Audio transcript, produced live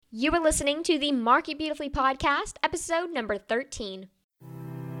You are listening to the Market Beautifully podcast, episode number 13.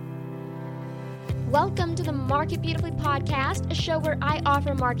 Welcome to the Market Beautifully podcast, a show where I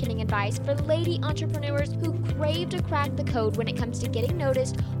offer marketing advice for lady entrepreneurs who crave to crack the code when it comes to getting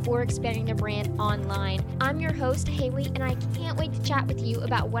noticed or expanding their brand online. I'm your host, Haley, and I can't wait to chat with you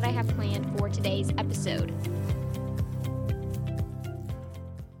about what I have planned for today's episode.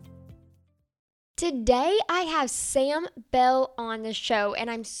 Today, I have Sam Bell on the show, and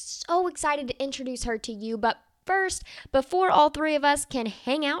I'm so excited to introduce her to you. But first, before all three of us can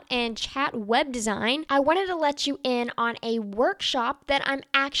hang out and chat web design, I wanted to let you in on a workshop that I'm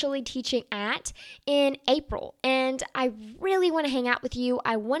actually teaching at in April. And I really want to hang out with you.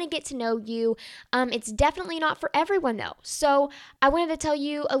 I want to get to know you. It's definitely not for everyone, though. So I wanted to tell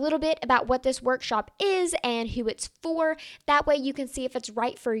you a little bit about what this workshop is and who it's for. That way you can see if it's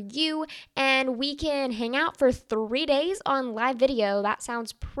right for you. And we can hang out for 3 days on live video. That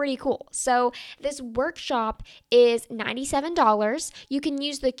sounds pretty cool. So this workshop is $97. You can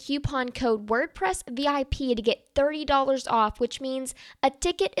use the coupon code WordPress VIP to get $30 off, which means a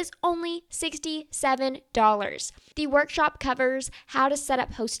ticket is only $67. The workshop covers how to set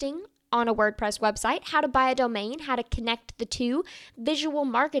up hosting on a WordPress website, how to buy a domain, how to connect the two, visual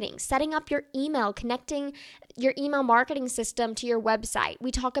marketing, setting up your email, connecting your email marketing system to your website.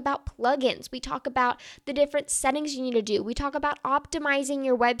 We talk about plugins. We talk about the different settings you need to do. We talk about optimizing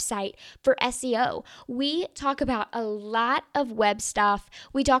your website for SEO. We talk about a lot of web stuff.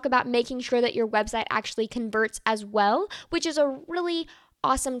 We talk about making sure that your website actually converts as well, which is a really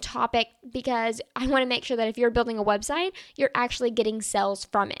awesome topic because I want to make sure that if you're building a website, you're actually getting sales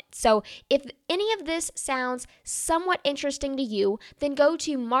from it. So if any of this sounds somewhat interesting to you, then go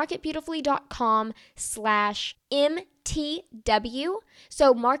to marketbeautifully.com/MTW.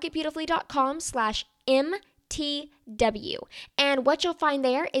 So marketbeautifully.com/MTW. And what you'll find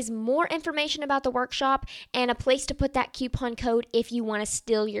there is more information about the workshop and a place to put that coupon code if you want to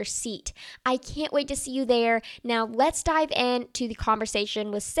steal your seat. I can't wait to see you there. Now let's dive into the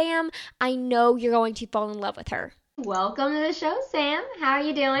conversation with Sam. I know you're going to fall in love with her. Welcome to the show, Sam. How are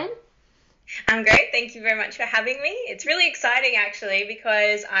you doing? I'm great. Thank you very much for having me. It's really exciting actually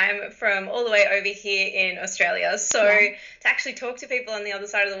because I'm from all the way over here in Australia. So to actually talk to people on the other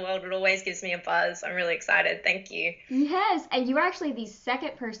side of the world, it always gives me a buzz. I'm really excited. Thank you. Yes, and you were actually the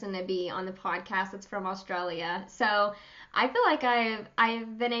second person to be on the podcast that's from Australia. So I feel like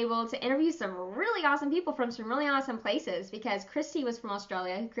I've been able to interview some really awesome people from some really awesome places because Christy was from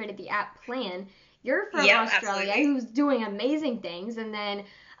Australia who created the app Plan. You're from Australia absolutely. Who's doing amazing things. And then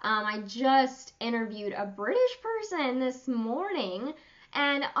I just interviewed a British person this morning,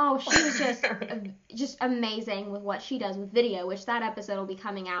 and she was just amazing with what she does with video, which that episode will be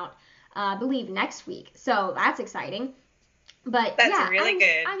coming out, I believe, next week. So that's exciting. But that's really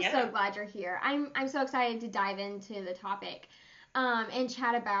good. I'm so glad you're here. I'm so excited to dive into the topic and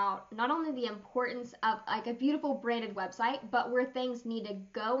chat about not only the importance of like a beautiful branded website, but where things need to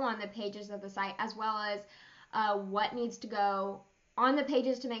go on the pages of the site, as well as what needs to go on the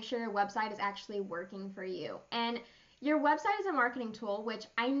pages to make sure your website is actually working for you. And your website is a marketing tool, which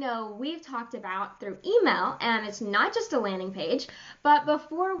I know we've talked about through email, and it's not just a landing page. But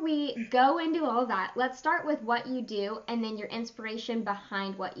before we go into all that, let's start with what you do and then your inspiration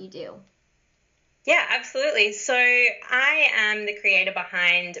behind what you do. Yeah, absolutely. So I am the creator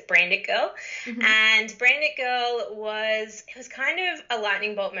behind Brand It Girl, and Brand It Girl was kind of a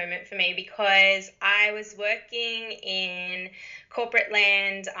lightning bolt moment for me because I was working in corporate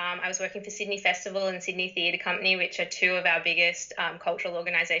land. I was working for Sydney Festival and Sydney Theatre Company, which are two of our biggest cultural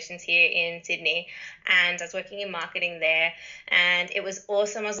organisations here in Sydney, and I was working in marketing there, and it was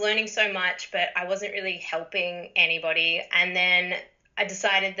awesome. I was learning so much, but I wasn't really helping anybody, and then I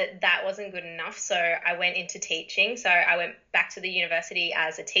decided that wasn't good enough, so I went into teaching. So I went back to the university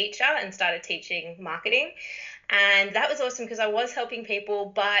as a teacher and started teaching marketing. And that was awesome because I was helping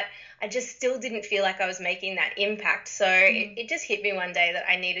people, but I just still didn't feel like I was making that impact. So it just hit me one day that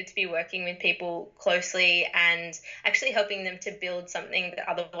I needed to be working with people closely and actually helping them to build something that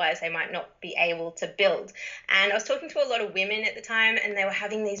otherwise they might not be able to build. And I was talking to a lot of women at the time, and they were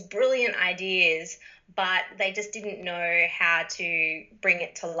having these brilliant ideas, but they just didn't know how to bring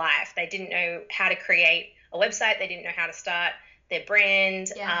it to life. They didn't know how to create a website. They didn't know how to start their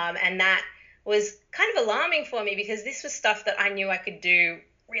brand. And that was kind of alarming for me because this was stuff that I knew I could do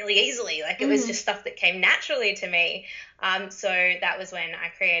really easily. Like, it was just stuff that came naturally to me. So that was when I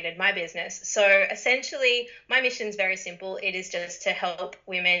created my business. So essentially, my mission is very simple. It is just to help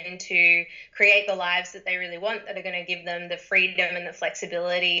women to create the lives that they really want, that are going to give them the freedom and the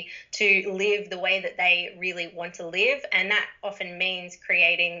flexibility to live the way that they really want to live. And that often means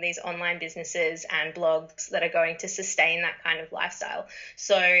creating these online businesses and blogs that are going to sustain that kind of lifestyle.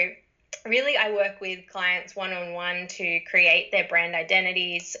 So really, I work with clients one-on-one to create their brand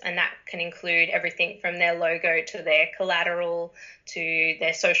identities, and that can include everything from their logo to their collateral to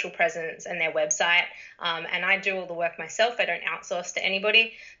their social presence and their website. And I do all the work myself. I don't outsource to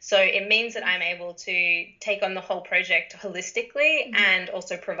anybody. So it means that I'm able to take on the whole project holistically and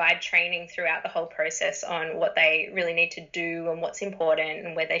also provide training throughout the whole process on what they really need to do and what's important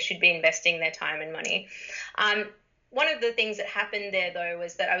and where they should be investing their time and money. One of the things that happened there, though,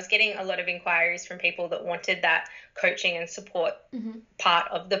 was that I was getting a lot of inquiries from people that wanted that coaching and support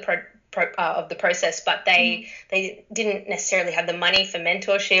part of the process, but they didn't necessarily have the money for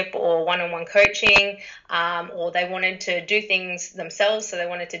mentorship or one-on-one coaching, or they wanted to do things themselves, so they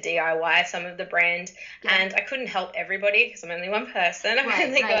wanted to DIY some of the brand. And I couldn't help everybody because I'm only one person. I've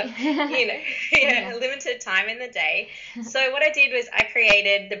only got limited time in the day. So what I did was I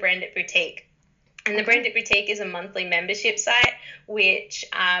created the Brand It Boutique. And the Brand It Boutique is a monthly membership site which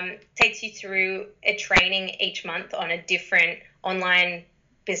takes you through a training each month on a different online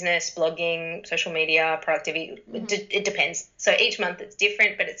business, blogging, social media, productivity. It depends. So each month it's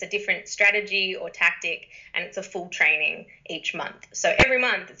different, but it's a different strategy or tactic, and it's a full training each month. So every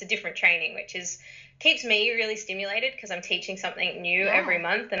month it's a different training, which keeps me really stimulated because I'm teaching something new every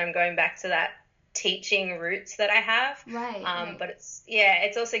month, and I'm going back to that teaching roots that I have. Right. But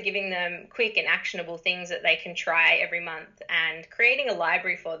it's also giving them quick and actionable things that they can try every month and creating a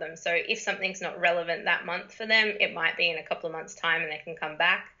library for them. So if something's not relevant that month for them, it might be in a couple of months' time and they can come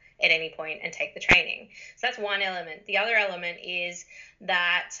back at any point and take the training. So that's one element. The other element is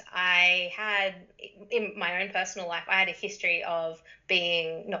that I had, in my own personal life, I had a history of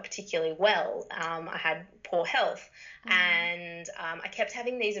being not particularly well. I had poor health, and I kept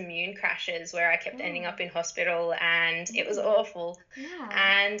having these immune crashes where I kept ending up in hospital, and it was awful.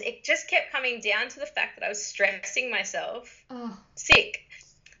 And it just kept coming down to the fact that I was stressing myself sick.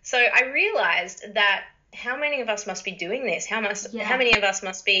 So I realized that how many of us must be doing this? How many of us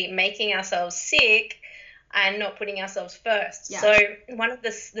must be making ourselves sick and not putting ourselves first? So one of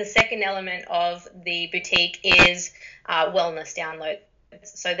the second element of the boutique is wellness downloads.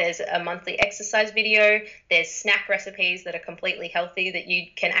 So there's a monthly exercise video. There's snack recipes that are completely healthy that you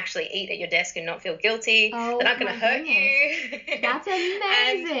can actually eat at your desk and not feel guilty. That aren't going to hurt you. That's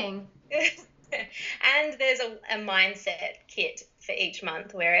amazing. And there's a mindset kit for each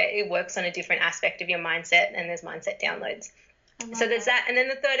month where it works on a different aspect of your mindset, and there's mindset downloads. So there's that. And then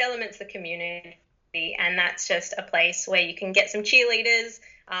the third element's the community, and that's just a place where you can get some cheerleaders.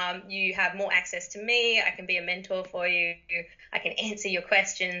 You have more access to me. I can be a mentor for you. I can answer your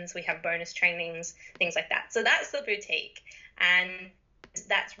questions. We have bonus trainings, things like that. So that's the boutique, and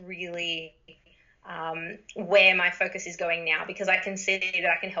that's really where my focus is going now, because I can see that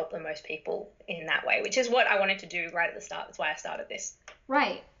I can help the most people in that way, which is what I wanted to do right at the start. That's why I started this.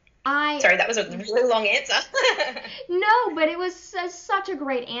 Right. Sorry, that was a really long answer. No, but it was such a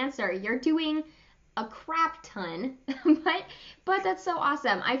great answer. You're doing a crap ton, but that's so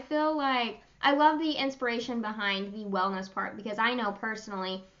awesome. I feel like I love the inspiration behind the wellness part, because I know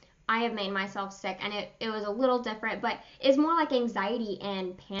personally I have made myself sick, and it was a little different, but it's more like anxiety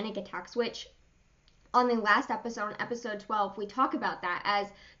and panic attacks, which on the last episode, episode 12, we talk about that as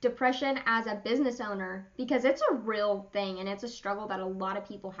depression as a business owner, because it's a real thing and it's a struggle that a lot of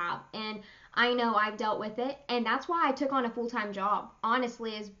people have. And I know I've dealt with it, and that's why I took on a full-time job.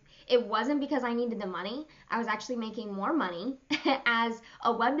 Honestly, it wasn't because I needed the money. I was actually making more money as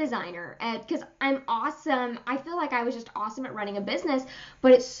a web designer, because I'm awesome. I feel like I was just awesome at running a business,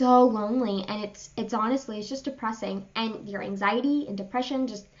 but it's so lonely, and it's honestly, it's just depressing, and your anxiety and depression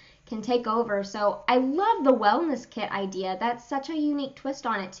just can take over. So I love the wellness kit idea. That's such a unique twist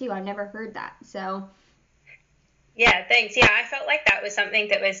on it too. I've never heard that. So yeah, thanks. Yeah, I felt like that was something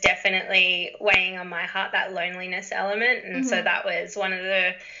that was definitely weighing on my heart, that loneliness element. And so that was one of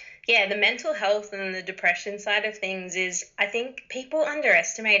the mental health and the depression side of things is, I think people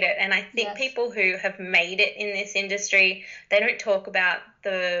underestimate it. And I think people who have made it in this industry, they don't talk about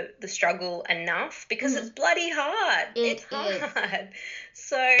the struggle enough, because it's bloody hard. It's hard.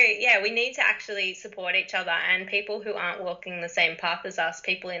 So yeah, we need to actually support each other, and people who aren't walking the same path as us,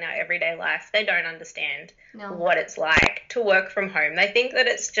 people in our everyday life, they don't understand what it's like to work from home. They think that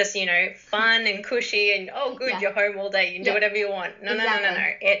it's just, fun and cushy and, oh, good, you're home all day, you can do whatever you want. No, exactly.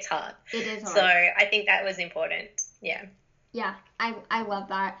 No. It's hard. It is hard. So I think that was important. Yeah. Yeah, I love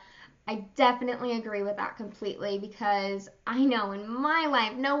that. I definitely agree with that completely, because I know in my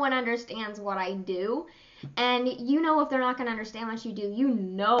life no one understands what I do. And if they're not going to understand what you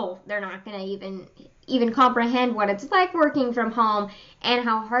do, they're not going to even comprehend what it's like working from home and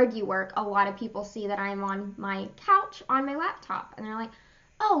how hard you work. A lot of people see that I'm on my couch on my laptop, and they're like,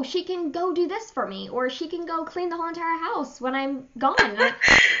 oh, she can go do this for me, or she can go clean the whole entire house when I'm gone. Like,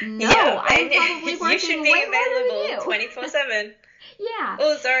 no, I'm probably working you should be way available 24/7. Yeah.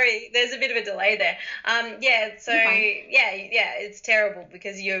 Oh, sorry. There's a bit of a delay there. So it's terrible,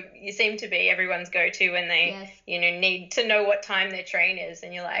 because you seem to be everyone's go-to when they, need to know what time their train is,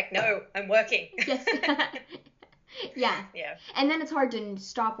 and you're like, no, I'm working. Yes. Yeah. Yeah. And then it's hard to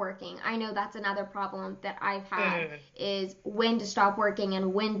stop working. I know that's another problem that I've had is when to stop working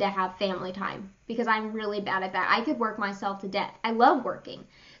and when to have family time, because I'm really bad at that. I could work myself to death. I love working.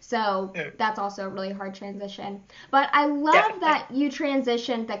 So that's also a really hard transition. But I love that you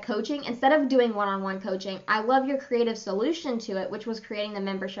transitioned the coaching. Instead of doing one-on-one coaching, I love your creative solution to it, which was creating the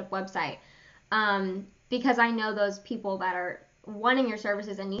membership website. Because I know those people that are wanting your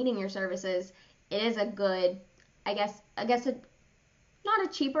services and needing your services, it is a good, I guess not a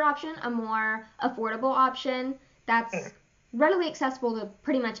cheaper option, a more affordable option that's readily accessible to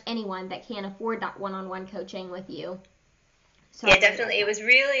pretty much anyone that can afford that one-on-one coaching with you. So yeah, definitely. It was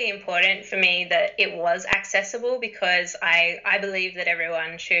really important for me that it was accessible, because I believe that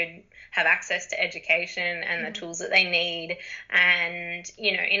everyone should have access to education and the tools that they need. And,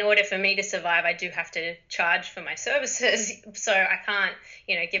 in order for me to survive, I do have to charge for my services. So I can't,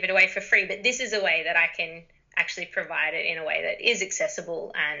 give it away for free. But this is a way that I can actually provide it in a way that is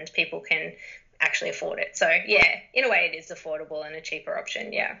accessible and people can actually afford it. So yeah, in a way it is affordable and a cheaper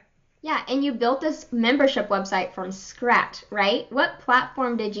option. Yeah. Yeah, and you built this membership website from scratch, right? What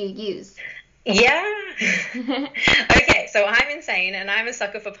platform did you use? Yeah. Okay, so I'm insane and I'm a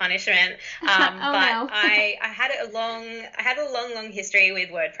sucker for punishment. I had a long history with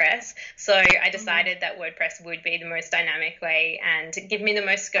WordPress. So I decided that WordPress would be the most dynamic way and give me the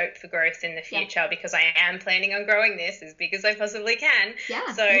most scope for growth in the future, because I am planning on growing this as big as I possibly can.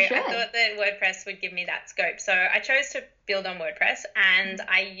 Yeah, so I thought that WordPress would give me that scope. So I chose to build on WordPress, and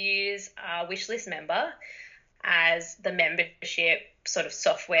I use Wishlist Member as the membership sort of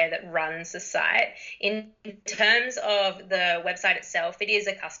software that runs the site. In terms of the website itself, it is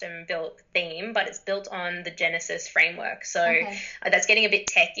a custom built theme, but it's built on the Genesis framework. So that's getting a bit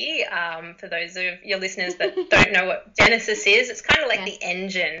techy for those of your listeners that don't know what Genesis is. It's kind of like the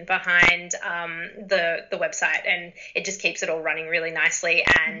engine behind the website, and it just keeps it all running really nicely.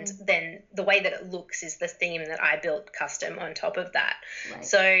 And then the way that it looks is the theme that I built custom on top of that. Right.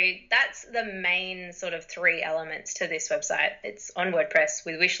 So that's the main sort of three elements to this website. It's on WordPress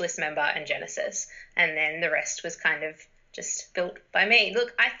with Wishlist Member and Genesis, and then the rest was kind of just built by me.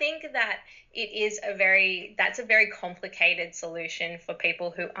 Look, I think that that's a very complicated solution for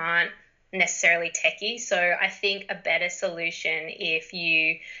people who aren't necessarily techie. So I think a better solution, if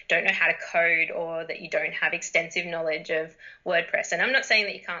you don't know how to code or that you don't have extensive knowledge of WordPress, and I'm not saying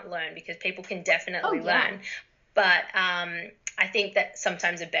that you can't learn, because people can definitely learn, but I think that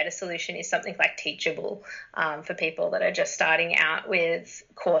sometimes a better solution is something like Teachable for people that are just starting out with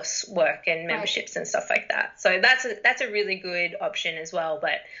coursework and memberships and stuff like that. So that's a really good option as well,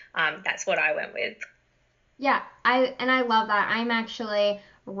 but that's what I went with. Yeah, I love that. I'm actually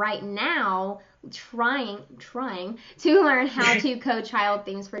right now trying to learn how to code child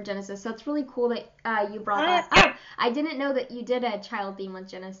themes for Genesis. So it's really cool that you brought that up. I didn't know that you did a child theme with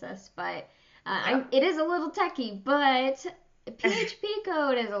Genesis, but it is a little techy, but PHP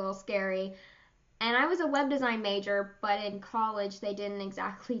code is a little scary. And I was a web design major, but in college they didn't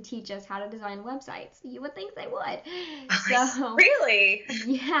exactly teach us how to design websites. You would think they would. So, really?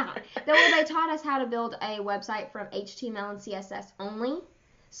 Yeah. They taught us how to build a website from HTML and CSS only.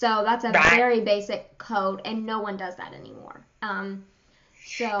 So that's a very basic code, and no one does that anymore.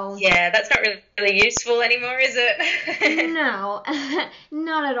 So yeah, that's not really useful anymore, is it? No,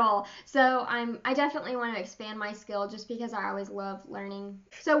 not at all. So I definitely want to expand my skill, just because I always love learning.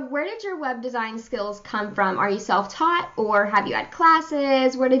 So where did your web design skills come from? Are you self-taught, or have you had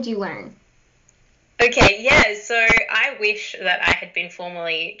classes? Where did you learn? Okay, yeah, so I wish that I had been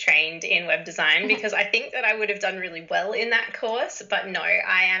formally trained in web design because I think that I would have done really well in that course, but no,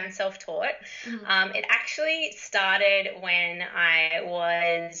 I am self-taught. Mhm. It actually started when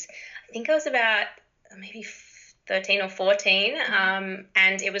I think I was about maybe 13 or 14,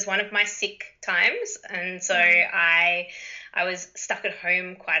 and it was one of my sick times, and so I was stuck at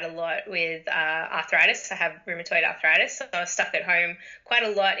home quite a lot with arthritis. I have rheumatoid arthritis, so I was stuck at home quite a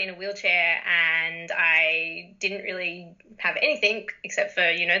lot in a wheelchair, and I didn't really have anything except for,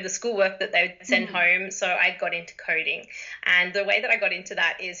 the schoolwork that they would send home. So I got into coding. And the way that I got into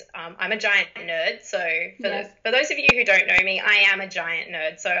that is I'm a giant nerd. So for those of you who don't know me, I am a giant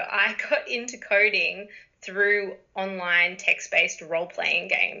nerd. So I got into coding through online text-based role-playing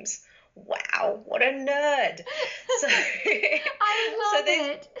games. Wow, what a nerd. So I love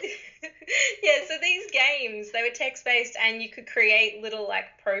it. Yeah, so these games, they were text-based, and you could create little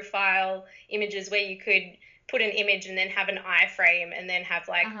like profile images where you could put an image and then have an iframe and then have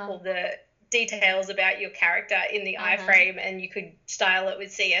like all the details about your character in the iframe, and you could style it with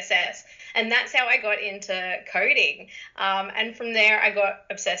CSS. And that's how I got into coding. And from there, I got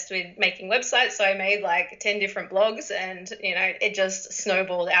obsessed with making websites. So I made like 10 different blogs, and, it just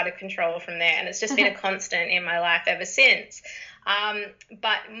snowballed out of control from there. And it's just been a constant in my life ever since.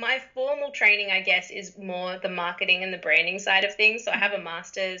 But my formal training, I guess, is more the marketing and the branding side of things. So I have a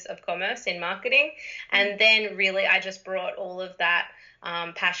Master's of Commerce in marketing. And then really I just brought all of that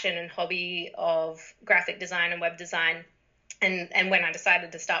passion and hobby of graphic design and web design. And when I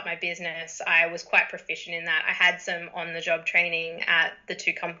decided to start my business, I was quite proficient in that. I had some on-the-job training at the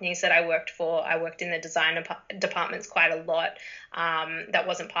two companies that I worked for. I worked in the design departments quite a lot. That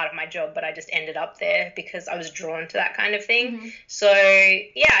wasn't part of my job, but I just ended up there because I was drawn to that kind of thing. So,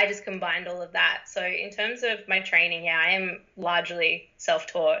 yeah, I just combined all of that. So in terms of my training, yeah, I am largely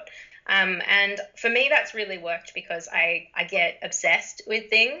self-taught. And for me, that's really worked because I get obsessed with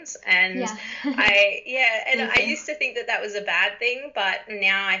things, and I used to think that was a bad thing, but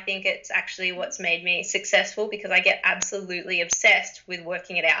now I think it's actually what's made me successful because I get absolutely obsessed with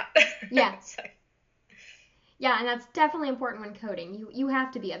working it out. Yeah. Yeah, and that's definitely important when coding. You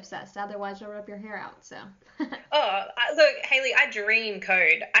have to be obsessed, otherwise you'll rip your hair out. So. Look, Haley, I dream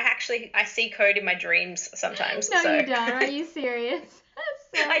code. I see code in my dreams sometimes. No, you don't. Are you serious?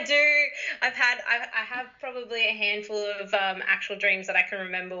 I do. I have probably a handful of actual dreams that I can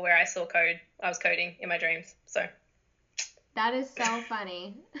remember where I saw code. I was coding in my dreams. So. That is so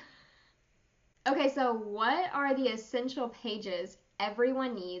funny. Okay, so what are the essential pages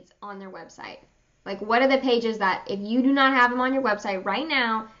everyone needs on their website? Like, what are the pages that if you do not have them on your website right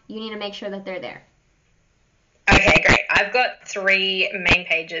now, you need to make sure that they're there? Okay, great. I've got 3 main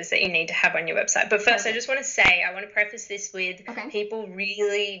pages that you need to have on your website. But first, I just want to say, I want to preface this with people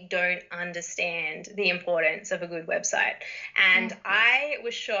really don't understand the importance of a good website. And I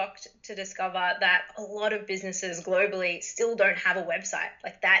was shocked to discover that a lot of businesses globally still don't have a website.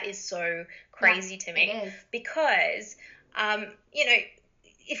 Like, that is so crazy to me. It is. Because,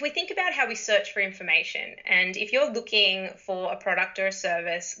 if we think about how we search for information, and if you're looking for a product or a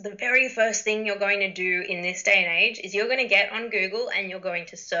service, the very first thing you're going to do in this day and age is you're going to get on Google and you're going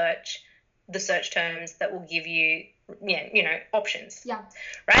to search the search terms that will give you, options. Yeah.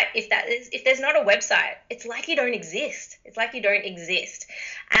 Right? If there's not a website, it's like you don't exist. It's like you don't exist.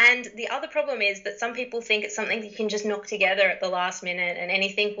 And the other problem is that some people think it's something that you can just knock together at the last minute and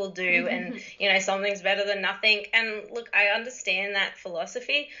anything will do, and something's better than nothing. And look, I understand that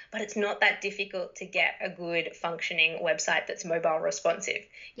philosophy, but it's not that difficult to get a good functioning website that's mobile responsive,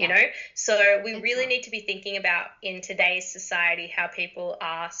 So we really need to be thinking about, in today's society, how people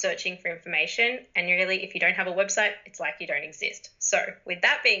are searching for information. And really, if you don't have a website, it's like you don't exist. So with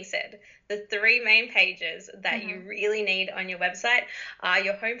that being said, the 3 main pages that you really need on your website are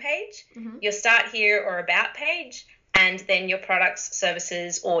your homepage, your Start Here or About page, and then your products,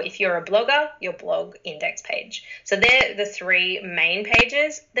 services, or if you're a blogger, your blog index page. So they're the 3 main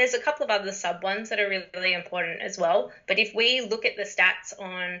pages. There's a couple of other sub ones that are really important as well. But if we look at the stats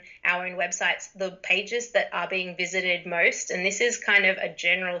on our own websites, the pages that are being visited most, and this is kind of a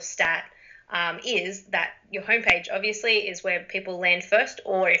general stat, is that your homepage obviously is where people land first,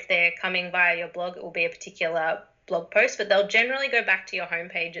 or if they're coming via your blog, it will be a particular blog post, but they'll generally go back to your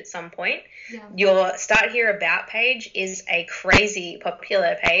homepage at some point. Yeah. Your Start Here About page is a crazy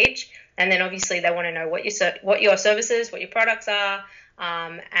popular page, and then obviously they want to know what your services, what your products are,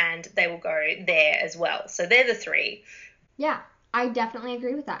 and they will go there as well. So they're the 3. Yeah, I definitely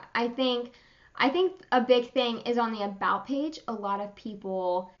agree with that. I think a big thing is on the About page. A lot of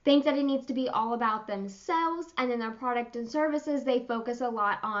people think that it needs to be all about themselves and then their product and services. They focus a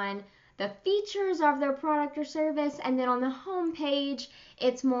lot on the features of their product or service, and then on the home page,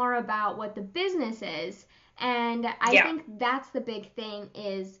 it's more about what the business is. And I think that's the big thing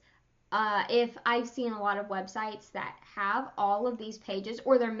is if I've seen a lot of websites that have all of these pages,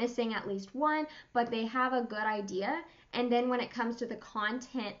 or they're missing at least one, but they have a good idea, and then when it comes to the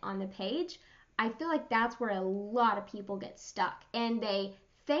content on the page, I feel like that's where a lot of people get stuck, and they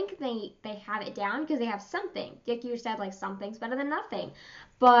think they have it down because they have something. Like you said, like something's better than nothing.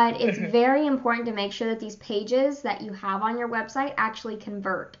 But it's very important to make sure that these pages that you have on your website actually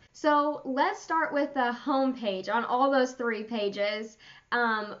convert. So let's start with the home page on all those 3 pages.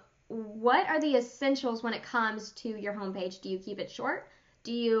 What are the essentials when it comes to your homepage? Do you keep it short?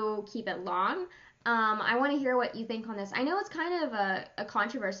 Do you keep it long? I want to hear what you think on this. I know it's kind of a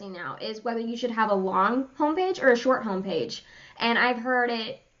controversy now, is whether you should have a long homepage or a short homepage. And I've heard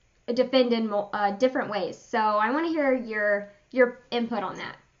it defended in different ways. So I want to hear your input on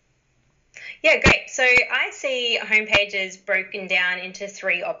that. Yeah, great. So I see homepages broken down into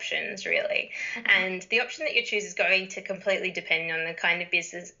 3 options, really. Okay. And the option that you choose is going to completely depend on the kind of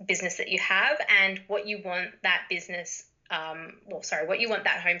business that you have and what you want that business what you want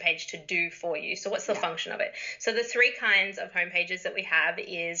that homepage to do for you. So what's the function of it? So the 3 kinds of homepages that we have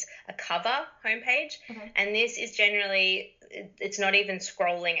is a cover homepage. Okay. And this is generally, it's not even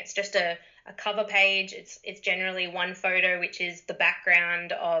scrolling. It's just a cover page. It's generally one photo, which is the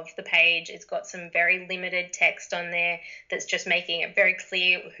background of the page. It's got some very limited text on there that's just making it very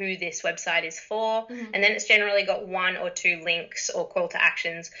clear who this website is for. Mm-hmm. And then it's generally got 1 or 2 links or call to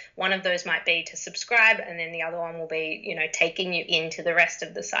actions. One of those might be to subscribe, and then the other one will be, taking you into the rest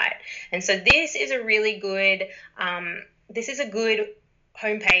of the site. And so this is a really good,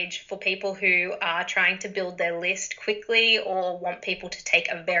 homepage for people who are trying to build their list quickly or want people to take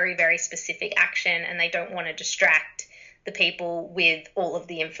a very, very specific action, and they don't want to distract the people with all of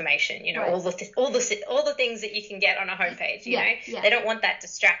the information, right. all the things that you can get on a homepage, you know. Yeah. They don't want that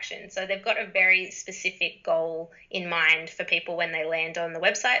distraction. So they've got a very specific goal in mind for people when they land on the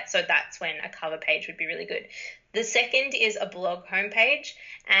website. So that's when a cover page would be really good. The second is a blog homepage,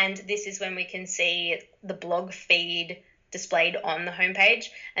 and this is when we can see the blog feed displayed on the homepage.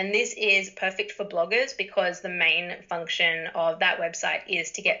 And this is perfect for bloggers because the main function of that website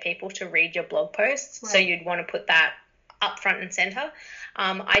is to get people to read your blog posts. Right. So you'd want to put that up front and center.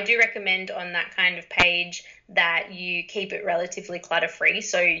 I do recommend on that kind of page that you keep it relatively clutter-free.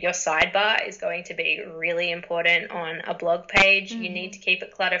 So your sidebar is going to be really important on a blog page. Mm-hmm. You need to keep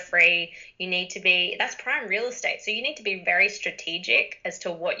it clutter-free. That's prime real estate. So you need to be very strategic as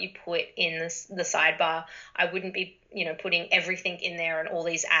to what you put in the sidebar. I wouldn't be putting everything in there and all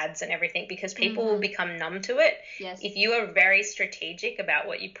these ads and everything, because people will become numb to it. Yes. If you are very strategic about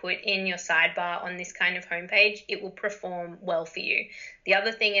what you put in your sidebar on this kind of homepage, it will perform well for you. The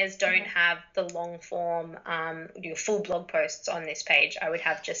other thing is don't have the long form, your full blog posts on this page. I would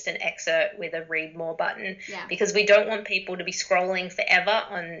have just an excerpt with a read more button, because we don't want people to be scrolling forever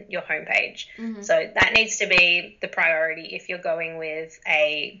on your homepage. Mm-hmm. So that needs to be the priority if you're going with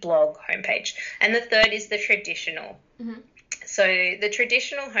a blog homepage. And the third is the traditional. Mm-hmm. So the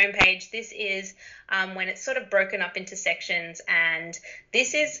traditional homepage, this is when it's sort of broken up into sections, and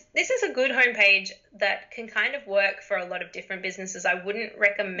this is a good homepage that can kind of work for a lot of different businesses. I wouldn't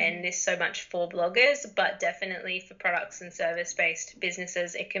recommend this so much for bloggers, but definitely for products and service-based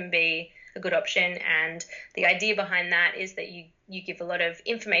businesses, it can be a good option. And the idea behind that is that you give a lot of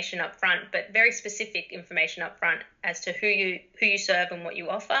information up front, but very specific information up front as to who you serve and what you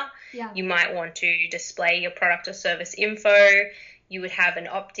offer. Yeah. You might want to display your product or service info. You would have an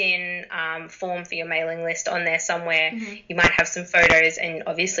opt-in form for your mailing list on there somewhere. Mm-hmm. You might have some photos, and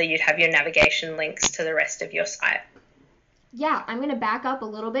obviously you'd have your navigation links to the rest of your site. Yeah, I'm going to back up a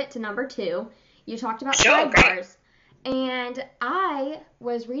little bit to number 2. You talked about sidebars. Great. And I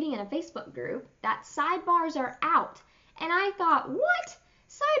was reading in a Facebook group that sidebars are out. And I thought, what?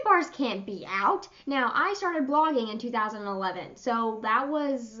 Sidebars can't be out. Now, I started blogging in 2011. So that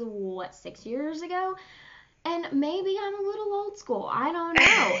was, 6 years ago? And maybe I'm a little old school. I don't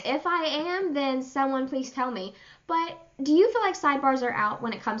know. If I am, then someone please tell me. But do you feel like sidebars are out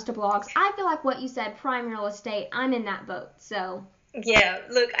when it comes to blogs? I feel like what you said, prime real estate, I'm in that boat. So... Yeah,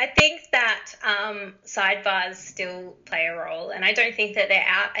 look, I think that sidebars still play a role, and I don't think that they're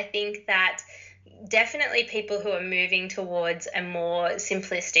out. I think that definitely people who are moving towards a more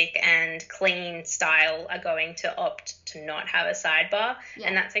simplistic and clean style are going to opt to not have a sidebar,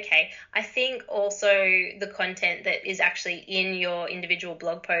 and that's okay. I think also the content that is actually in your individual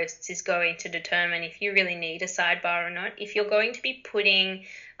blog posts is going to determine if you really need a sidebar or not. If you're going to be putting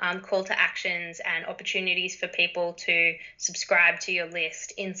call to actions and opportunities for people to subscribe to your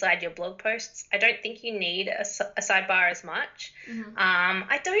list inside your blog posts, I don't think you need a sidebar as much.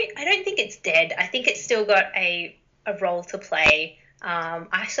 I don't think it's dead. I think it's still got a role to play.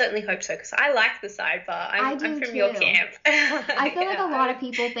 I certainly hope so, because I like the sidebar. I'm from your camp. I feel like a lot of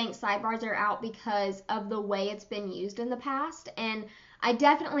people think sidebars are out because of the way it's been used in the past, and I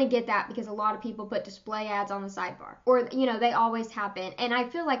definitely get that, because a lot of people put display ads on the sidebar, or they always have been, and I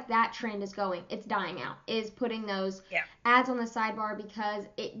feel like that trend is dying out, is putting those ads on the sidebar, because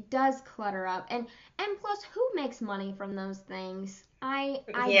it does clutter up, and plus, who makes money from those things? I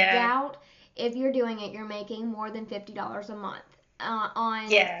doubt if you're doing it, you're making more than $50 a month on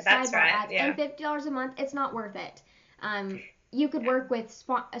sidebar ads, and $50 a month, it's not worth it. You could work with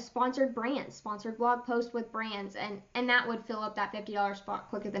sponsored brands, sponsored blog posts with brands, and that would fill up that $50 spot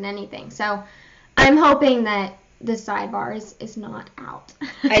quicker than anything. So I'm hoping that the sidebar is not out.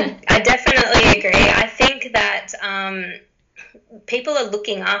 I definitely agree. I think that people are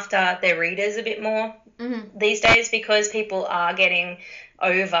looking after their readers a bit more these days, because people are getting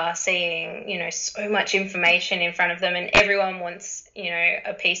over seeing, so much information in front of them, and everyone wants,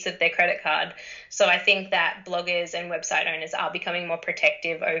 a piece of their credit card. So I think that bloggers and website owners are becoming more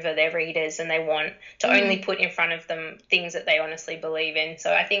protective over their readers, and they want to only put in front of them things that they honestly believe in.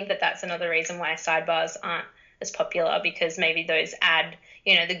 So I think that that's another reason why sidebars aren't as popular, because maybe those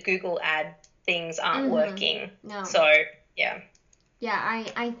the Google ad things aren't working. No. So, yeah. Yeah,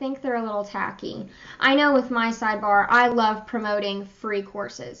 I think they're a little tacky. I know with my sidebar, I love promoting free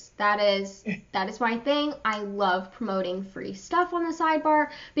courses. That is my thing. I love promoting free stuff on the sidebar,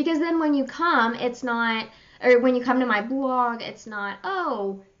 because then when you come, when you come to my blog, it's not,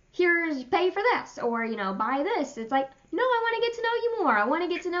 oh, here's pay for this, or, buy this. It's like, no, I want to get to know you more. I want to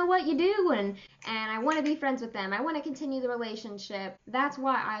get to know what you do, and I want to be friends with them. I want to continue the relationship. That's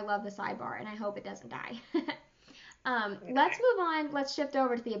why I love the sidebar, and I hope it doesn't die. Let's move on. Let's shift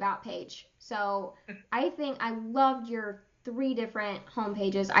over to the About page. So I loved your 3 different home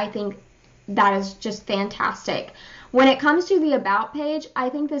pages. I think that is just fantastic. When it comes to the About page, I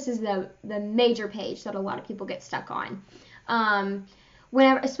think this is the major page that a lot of people get stuck on.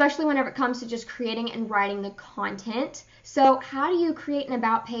 Especially whenever it comes to just creating and writing the content. So how do you create an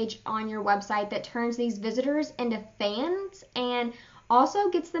About page on your website that turns these visitors into fans and also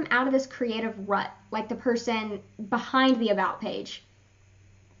gets them out of this creative rut, like the person behind the About page?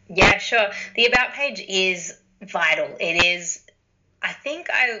 Yeah, sure. The About page is vital. It is. I think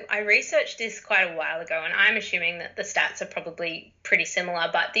I researched this quite a while ago, and I'm assuming that the stats are probably pretty similar,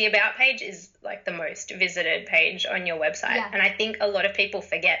 but the About page is like the most visited page on your website, and I think a lot of people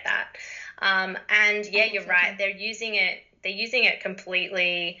forget that. And yeah, you're right. They're using it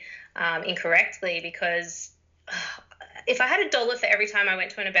completely incorrectly, because if I had $1 for every time I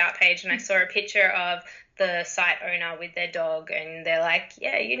went to an About page and I saw a picture of the site owner with their dog, and they're like,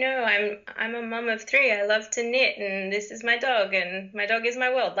 yeah, I'm a mum of 3, I love to knit, and this is my dog, and my dog is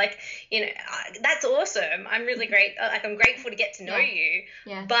my world. Like, that's awesome. I'm really great. Like, I'm grateful to get to know you,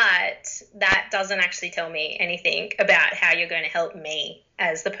 but that doesn't actually tell me anything about how you're going to help me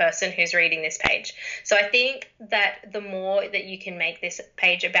as the person who's reading this page. So I think that the more that you can make this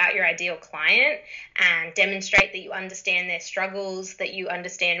page about your ideal client and demonstrate that you understand their struggles, that you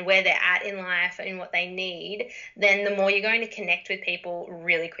understand where they're at in life and what they need, then the more you're going to connect with people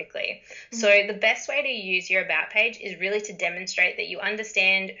really quickly. So the best way to use your About page is really to demonstrate that you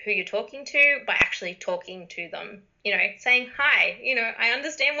understand who you're talking to by actually talking to them. Saying, hi, I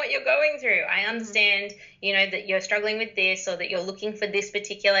understand what you're going through. I understand, that you're struggling with this, or that you're looking for this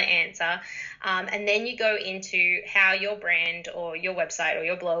particular answer. And then you go into how your brand or your website or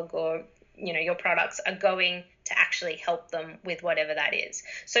your blog or, your products are going to actually help them with whatever that is.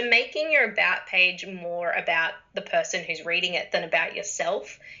 So making your About page more about the person who's reading it than about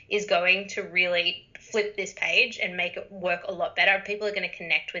yourself is going to really flip this page and make it work a lot better. People are going to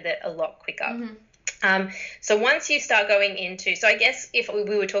connect with it a lot quicker. So once you start going into, so I guess if we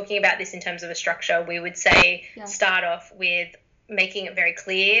were talking about this in terms of a structure, we would say start off with making it very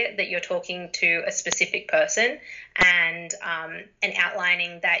clear that you're talking to a specific person, and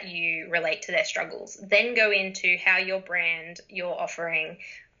outlining that you relate to their struggles. Then go into how your brand, your offering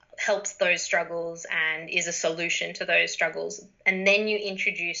helps those struggles and is a solution to those struggles. And then you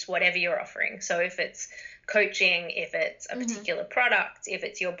introduce whatever you're offering. So if it's coaching, if it's a particular product, if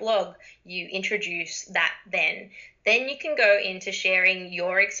it's your blog, you introduce that then. Then you can go into sharing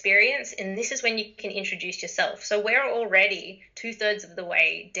your experience, and this is when you can introduce yourself. So we're already 2/3 of the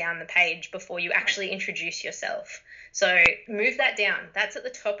way down the page before you actually introduce yourself. So move that down. That's at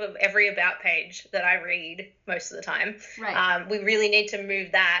the top of every about page that I read most of the time. Right. We really need to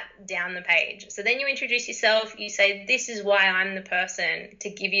move that down the page. So then you introduce yourself. You say, this is why I'm the person to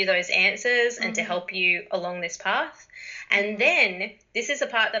give you those answers and to help you along this path. And then this is a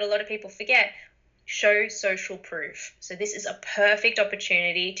part that a lot of people forget. Show social proof. So this is a perfect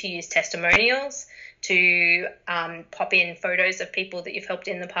opportunity to use testimonials, to pop in photos of people that you've helped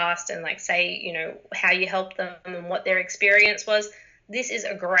in the past and like say, you know, how you helped them and what their experience was. This is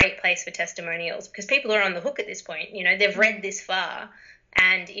a great place for testimonials because people are on the hook at this point. You know, they've read this far.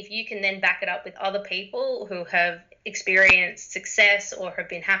 And if you can then back it up with other people who have experienced success or have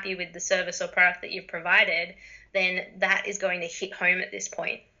been happy with the service or product that you've provided, then that is going to hit home at this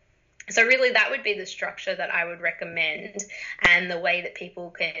point. So really that would be the structure that I would recommend, and the way that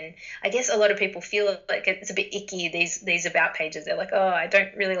people can, I guess a lot of people feel like it's a bit icky, these about pages. They're like, oh, I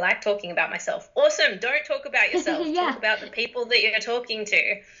don't really like talking about myself. Awesome. Don't talk about yourself. Talk about the people that you're talking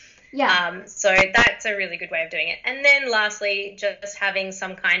to. Yeah. So that's a really good way of doing it. And then lastly, just having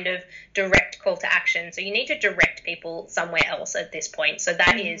some kind of direct call to action. So you need to direct people somewhere else at this point. So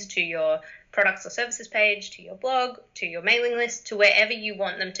that is to your products or services page, to your blog, to your mailing list, to wherever you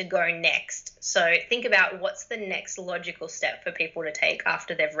want them to go next. So think about what's the next logical step for people to take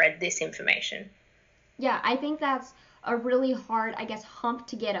after they've read this information. Yeah, I think that's a really hard, I guess, hump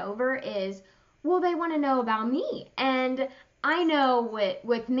to get over is, well, they want to know about me. And I know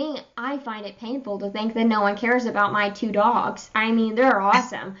with me, I find it painful to think that no one cares about my 2 dogs. I mean, they're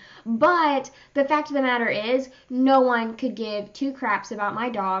awesome. But the fact of the matter is, no one could give 2 craps about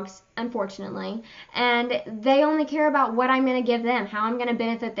my dogs, unfortunately. And they only care about what I'm going to give them, how I'm going to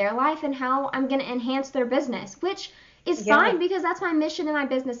benefit their life, and how I'm going to enhance their business, which is fine because that's my mission in my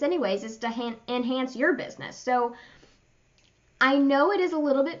business anyways, is to enhance your business. So I know it is a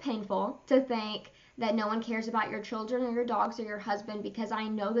little bit painful to think that no one cares about your children or your dogs or your husband, because I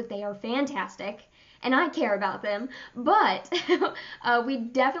know that they are fantastic and I care about them. But we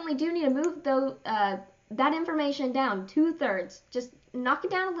definitely do need to move that information down 2/3. Just knock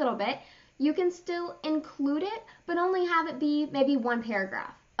it down a little bit. You can still include it, but only have it be maybe 1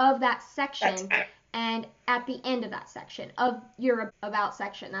 paragraph of that section. And at the end of that section of your about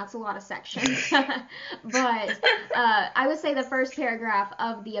section. That's a lot of sections. But I would say the first paragraph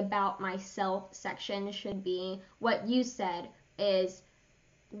of the about myself section should be what you said, is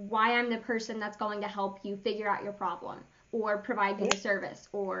why I'm the person that's going to help you figure out your problem or provide you the service,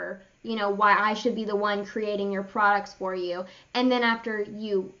 or, you know, why I should be the one creating your products for you. And then after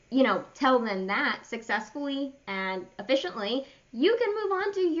you tell them that successfully and efficiently, you can move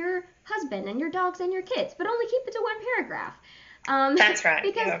on to your husband and your dogs and your kids, but only keep it to 1 paragraph. That's right.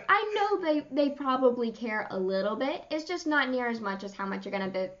 Because I know they probably care a little bit. It's just not near as much as how much you're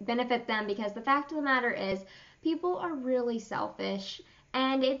going to benefit them, because the fact of the matter is people are really selfish.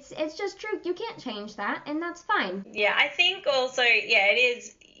 And it's just true. You can't change that, and that's fine. Yeah, I think also, it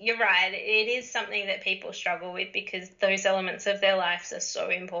is, you're right, it is something that people struggle with because those elements of their lives are so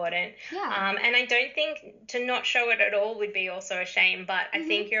important. Yeah. And I don't think to not show it at all would be also a shame, but I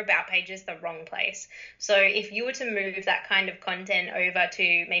think your about page is the wrong place. So if you were to move that kind of content over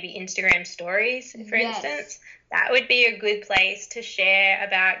to maybe Instagram stories, for instance, that would be a good place to share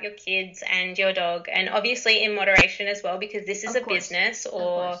about your kids and your dog, and obviously in moderation as well, because this is a business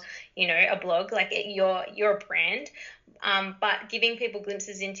or, you know, a blog, like you're a brand. But giving people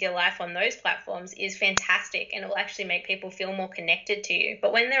glimpses into your life on those platforms is fantastic, and it will actually make people feel more connected to you.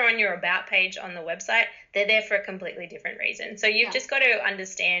 But when they're on your about page on the website, they're there for a completely different reason. So you've just got to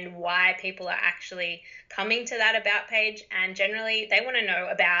understand why people are actually coming to that about page, and generally they want to know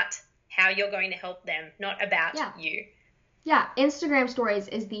about how you're going to help them, not about you. Yeah, Instagram stories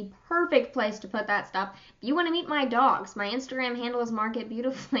is the perfect place to put that stuff. If you want to meet my dogs, my Instagram handle is Mark It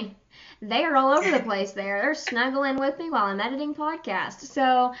Beautifully. They are all over the place there. They're snuggling with me while I'm editing podcasts.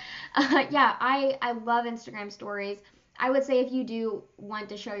 So, I love Instagram stories. I would say if you do want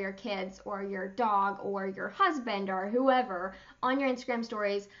to show your kids or your dog or your husband or whoever on your Instagram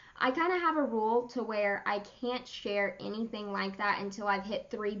stories, I kind of have a rule to where I can't share anything like that until I've hit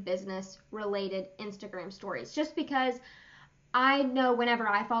 3 business-related Instagram stories. Just because I know whenever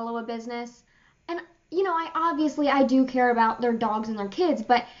I follow a business, and, you know, I do care about their dogs and their kids,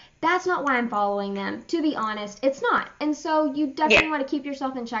 but that's not why I'm following them. To be honest, it's not. And so you definitely want to keep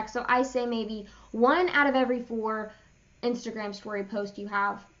yourself in check. So I say maybe 1 out of every 4 Instagram story post you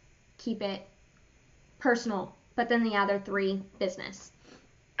have, keep it personal, but then the other 3 business.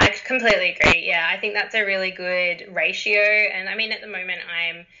 I completely agree. Yeah, I think that's a really good ratio. And I mean, at the moment,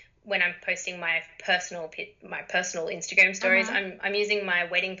 when I'm posting my personal Instagram stories, I'm using my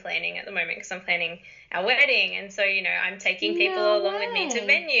wedding planning at the moment because I'm planning our wedding, and so I'm taking people along with me to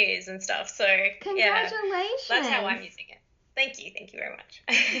venues and stuff. So congratulations! That's how I'm using it. Thank you very much.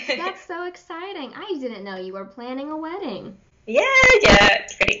 That's so exciting. I didn't know you were planning a wedding. Yeah,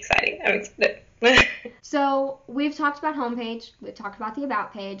 it's pretty exciting. I'm excited. So we've talked about homepage, we've talked about the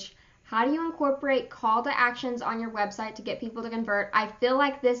about page. How do you incorporate call to actions on your website to get people to convert? I feel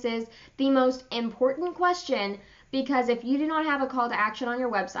like this is the most important question, because if you do not have a call to action on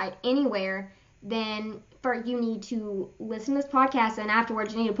your website anywhere, then you need to listen to this podcast, and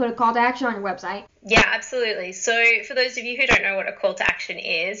afterwards you need to put a call to action on your website. Yeah, absolutely. So for those of you who don't know what a call to action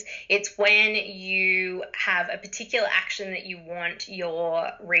is, it's when you have a particular action that you want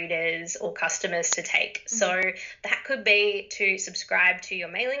your readers or customers to take. Mm-hmm. So that could be to subscribe to your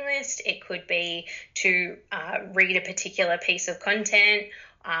mailing list. It could be to read a particular piece of content,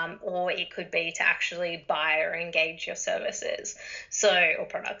 or it could be to actually buy or engage your services or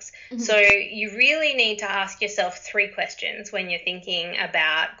products. Mm-hmm. So you really need to ask yourself 3 questions when you're thinking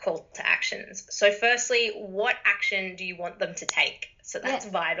about call to actions. So firstly, what action do you want them to take? So that's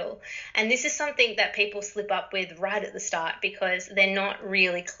vital. And this is something that people slip up with right at the start because they're not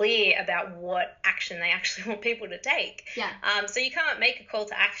really clear about what action they actually want people to take. Yeah. So you can't make a call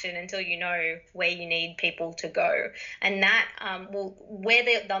to action until you know where you need people to go. And that where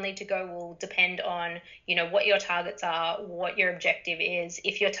they'll need to go will depend on, what your targets are, what your objective is.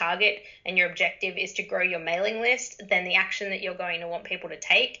 If your target and your objective is to grow your mailing list, then the action that you're going to want people to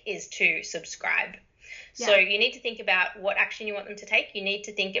take is to subscribe. Yeah. So you need to think about what action you want them to take. You need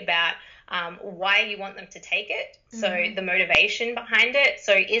to think about why you want them to take it. So the motivation behind it.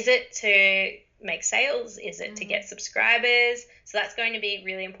 So is it to make sales? Is it to get subscribers? So that's going to be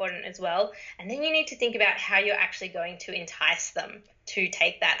really important as well. And then you need to think about how you're actually going to entice them to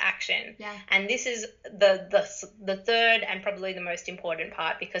take that action. Yeah. And this is the third and probably the most important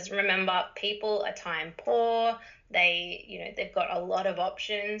part, because remember, people are time poor. They've got a lot of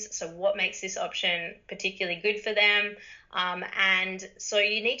options. So what makes this option particularly good for them? And so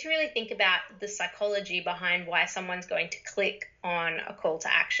you need to really think about the psychology behind why someone's going to click on a call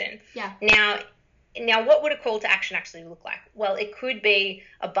to action. Yeah. Now, what would a call to action actually look like? Well, it could be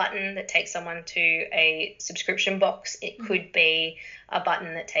a button that takes someone to a subscription box. It could be a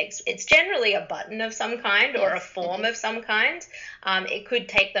button it's generally a button of some kind or a form of some kind. It could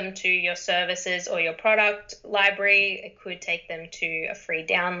take them to your services or your product library. It could take them to a free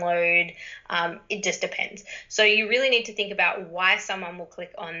download. It just depends. So you really need to think about why someone will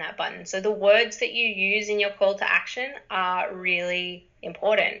click on that button. So the words that you use in your call to action are really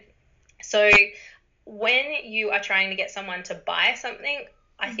important. So when you are trying to get someone to buy something,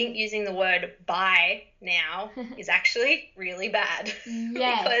 I think using the word buy now is actually really bad.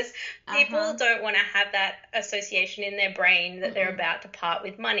 Yes. Because people don't want to have that association in their brain that they're about to part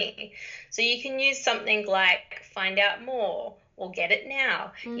with money. So you can use something like find out more or get it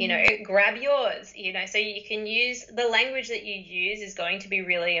now, grab yours, so you can use the language that you use is going to be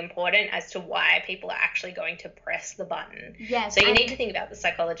really important as to why people are actually going to press the button. Yes. So you need to think about the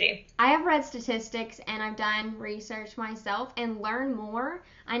psychology. I have read statistics and I've done research myself, and learn more.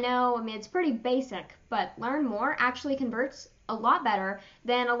 It's pretty basic, but learn more actually converts a lot better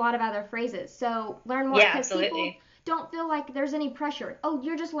than a lot of other phrases. So learn more. Yeah, absolutely. People don't feel like there's any pressure. Oh,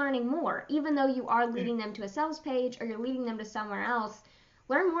 you're just learning more, even though you are leading them to a sales page or you're leading them to somewhere else.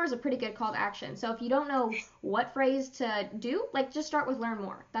 Learn more is a pretty good call to action. So if you don't know what phrase to do, just start with learn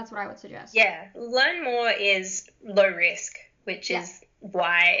more. That's what I would suggest. Yeah, learn more is low risk, which is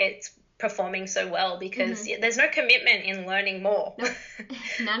why it's performing so well, because there's no commitment in learning more. Nope.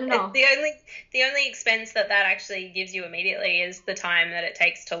 None at all. The only expense that actually gives you immediately is the time that it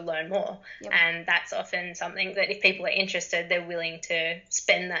takes to learn more. Yep. And that's often something that if people are interested, they're willing to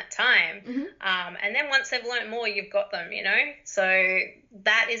spend that time. And then once they've learned more, you've got them, So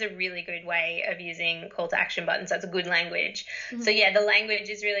that is a really good way of using call to action buttons. That's a good language. So yeah, the language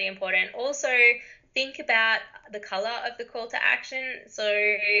is really important. Also, think about the color of the call to action. So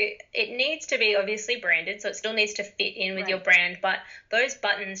it needs to be obviously branded, so it still needs to fit in with your brand, but those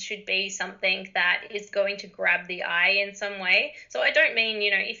buttons should be something that is going to grab the eye in some way. So I don't mean,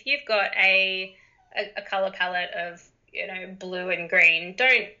 if you've got a color palette of blue and green,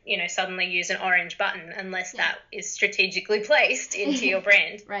 don't suddenly use an orange button unless that is strategically placed into your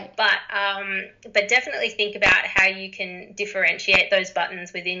brand. Right. But definitely think about how you can differentiate those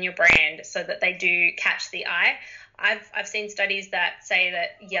buttons within your brand so that they do catch the eye. I've seen studies that say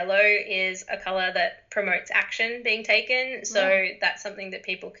that yellow is a color that promotes action being taken. So that's something that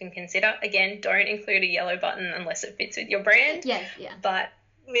people can consider. Again, don't include a yellow button unless it fits with your brand. Yes, yeah. But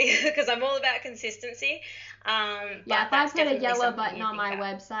because I'm all about consistency. Yeah, if I put a yellow button on my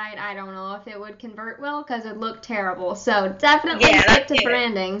website, I don't know if it would convert well because it looked terrible. So definitely stick to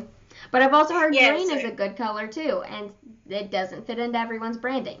branding. But I've also heard green is a good color too, and it doesn't fit into everyone's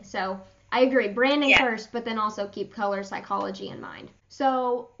branding. So I agree, branding first, but then also keep color psychology in mind.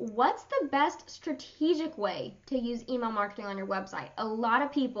 So what's the best strategic way to use email marketing on your website? A lot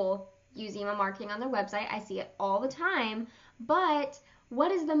of people use email marketing on their website. I see it all the time, but what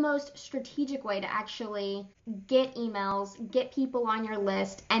is the most strategic way to actually get emails, get people on your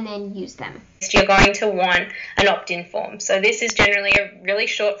list, and then use them? You're going to want an opt-in form. So this is generally a really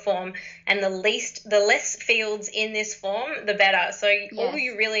short form, and the less fields in this form, the better. So all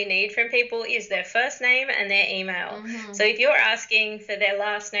you really need from people is their first name and their email. So if you're asking for their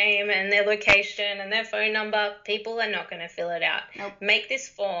last name and their location and their phone number, people are not going to fill it out. Make this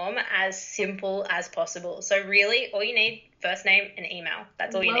form as simple as possible. So really, all you need, first name and email.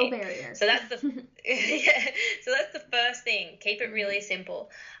 That's all you need. Low barrier. So that's the so that's the first thing. Keep it really simple.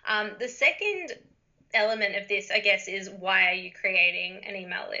 The second element of this, I guess, is why are you creating an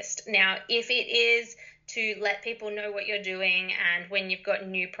email list? Now, if it is to let people know what you're doing and when you've got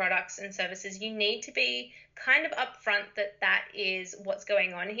new products and services, you need to be kind of upfront that is what's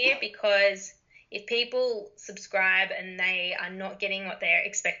going on here, because if people subscribe and they are not getting what they're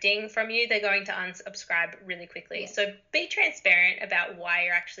expecting from you, they're going to unsubscribe really quickly. So be transparent about why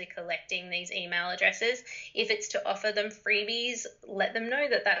you're actually collecting these email addresses. If it's to offer them freebies, let them know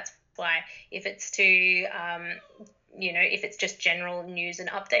that that's why. If it's to, if it's just general news and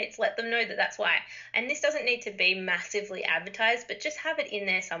updates, let them know that that's why. And this doesn't need to be massively advertised, but just have it in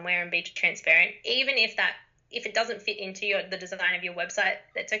there somewhere and be transparent. Even if it doesn't fit into the design of your website,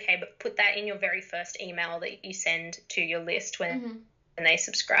 that's okay, but put that in your very first email that you send to your list when they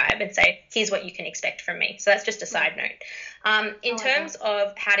subscribe, and say, here's what you can expect from me. So that's just a side note. In terms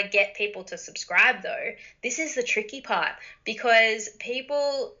of how to get people to subscribe, though, this is the tricky part, because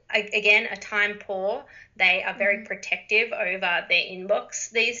people, again, are time poor. They are very protective over their inbox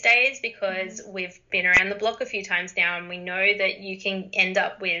these days, because we've been around the block a few times now, and we know that you can end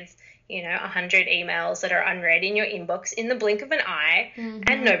up with 100 emails that are unread in your inbox in the blink of an eye,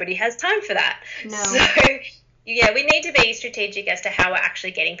 and nobody has time for that. No. So, we need to be strategic as to how we're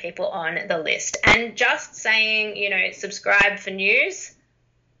actually getting people on the list. And just saying, subscribe for news,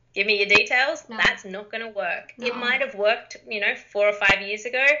 give me your details, that's not going to work. No. It might have worked, 4 or 5 years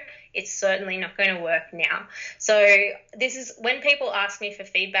ago. It's certainly not going to work now. So this is when people ask me for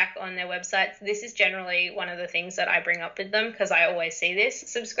feedback on their websites, this is generally one of the things that I bring up with them, because I always see this: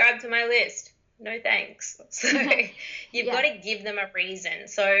 subscribe to my list. No thanks. So you've got to give them a reason.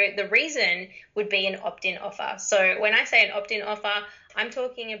 So the reason would be an opt-in offer. So when I say an opt-in offer, I'm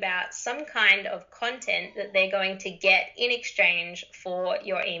talking about some kind of content that they're going to get in exchange for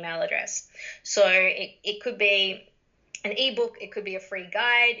your email address. So it could be an ebook, it could be a free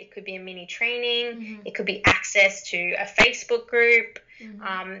guide, it could be a mini training, it could be access to a Facebook group.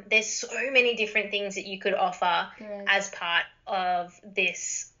 There's so many different things that you could offer as part of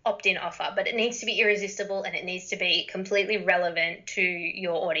this opt-in offer, but it needs to be irresistible and it needs to be completely relevant to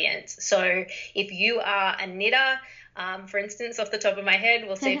your audience. So if you are a knitter, for instance, off the top of my head,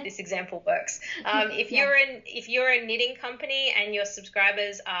 we'll see if this example works. If you're a knitting company and your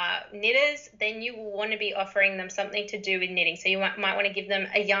subscribers are knitters, then you will want to be offering them something to do with knitting. So you might want to give them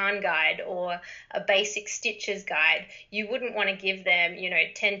a yarn guide or a basic stitches guide. You wouldn't want to give them,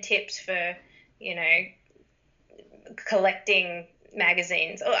 10 tips for, collecting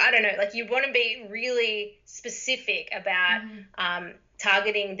magazines, or I don't know, like you want to be really specific about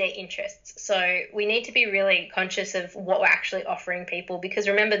targeting their interests. So we need to be really conscious of what we're actually offering people, because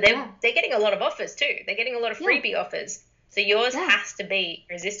remember, they're getting a lot of offers too. They're getting a lot of freebie offers. So yours has to be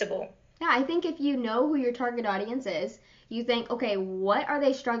irresistible. Yeah, I think if you know who your target audience is, you think, okay, what are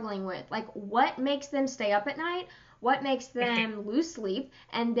they struggling with? Like, what makes them stay up at night? What makes them lose sleep?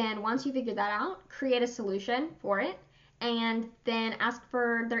 And then once you figure that out, create a solution for it, and then ask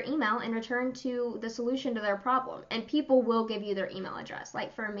for their email in return to the solution to their problem. And people will give you their email address.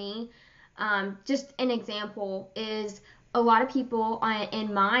 Like for me, just an example is a lot of people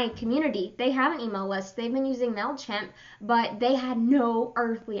in my community, they have an email list. They've been using MailChimp, but they had no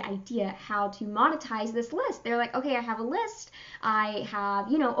earthly idea how to monetize this list. They're like, okay, I have a list. I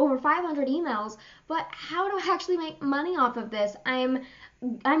have, over 500 emails, but how do I actually make money off of this? I'm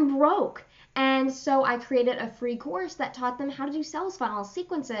broke. And so I created a free course that taught them how to do sales funnels,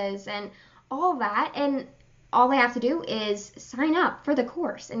 sequences, and all that. And all they have to do is sign up for the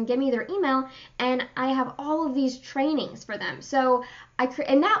course and give me their email, and I have all of these trainings for them. So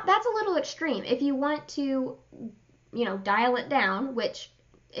and that's a little extreme. If you want to, dial it down, which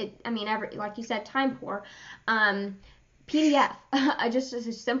like you said, time poor. PDF, just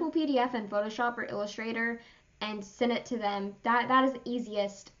a simple PDF in Photoshop or Illustrator, and send it to them. That is the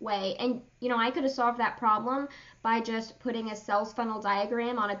easiest way. And I could have solved that problem by just putting a sales funnel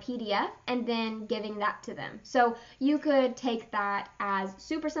diagram on a PDF and then giving that to them. So you could take that as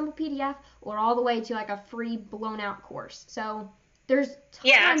super simple PDF or all the way to like a free blown out course. So there's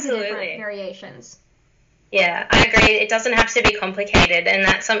tons of different variations. Yeah, I agree. It doesn't have to be complicated, and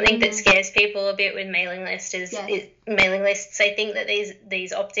that's something that scares people a bit with mailing lists. Mailing lists. I think that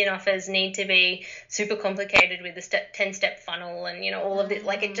these opt-in offers need to be super complicated with the 10-step funnel and all of this.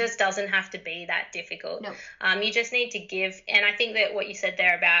 Like, it just doesn't have to be that difficult. No. You just need to give. And I think that what you said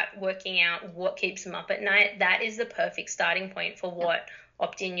there about working out what keeps them up at night, that is the perfect starting point for what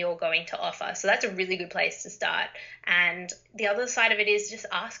opt-in you're going to offer. So that's a really good place to start. And the other side of it is just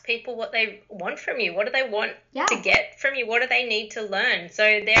ask people what they want from you. What do they want to get from you? What do they need to learn? So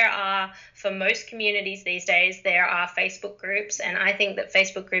there are, for most communities these days, there are Facebook groups, and I think that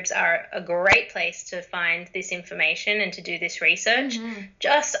Facebook groups are a great place to find this information and to do this research.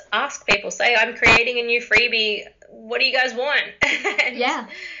 Just ask people, say, I'm creating a new freebie. What do you guys want?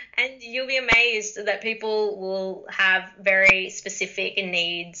 And you'll be amazed that people will have very specific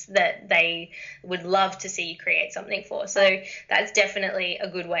needs that they would love to see you create something for. So that's definitely a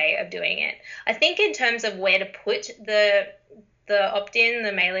good way of doing it. I think in terms of where to put the opt-in,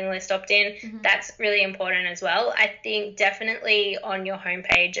 the mailing list opt-in, that's really important as well. I think definitely on your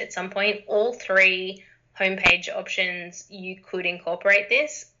homepage at some point, all 3 homepage options, you could incorporate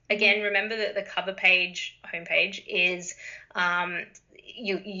this. Again, remember that the cover page homepage is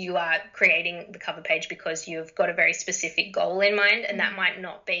you are creating the cover page because you've got a very specific goal in mind, and that might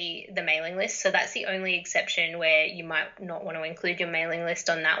not be the mailing list. So that's the only exception where you might not want to include your mailing list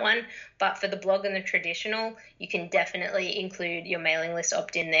on that one. But for the blog and the traditional, you can definitely include your mailing list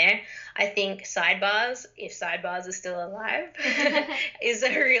opt-in there. I think sidebars, if sidebars are still alive, is a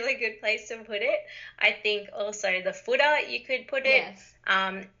really good place to put it. I think also the footer, you could put it.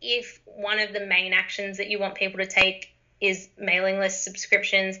 If one of the main actions that you want people to take is mailing list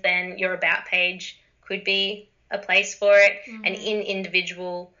subscriptions, then your about page could be a place for it. And in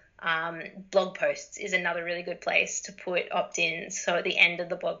individual blog posts is another really good place to put opt-ins. So at the end of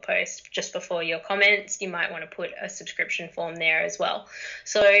the blog post, just before your comments, you might want to put a subscription form there as well.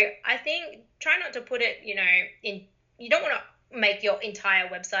 So I think try not to put it, you don't want to make your entire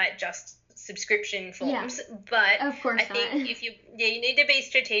website just subscription forms, but of course I think if you need to be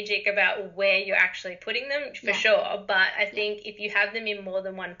strategic about where you're actually putting them for sure. But I think if you have them in more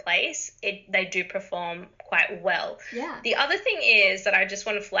than one place, they do perform quite well. The other thing is that I just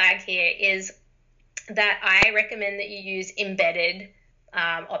want to flag here is that I recommend that you use embedded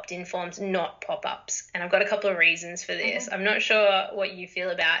opt-in forms, not pop-ups, and I've got a couple of reasons for this. I'm not sure what you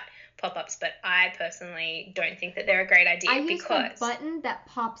feel about pop-ups, but I personally don't think that they're a great idea. I use the button that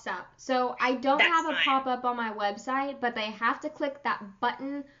pops up. So I don't have a pop-up on my website, but they have to click that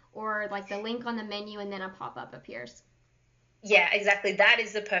button or like the link on the menu, and then a pop-up appears. Yeah, exactly. That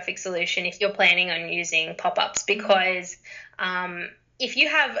is the perfect solution if you're planning on using pop-ups, because if you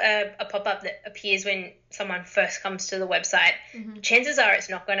have a pop-up that appears when someone first comes to the website, chances are it's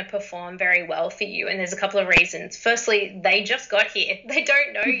not going to perform very well for you. And there's a couple of reasons. Firstly, they just got here. They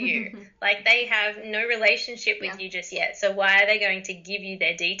don't know you. Like, they have no relationship with you just yet. So why are they going to give you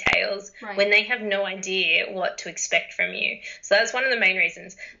their details when they have no idea what to expect from you? So that's one of the main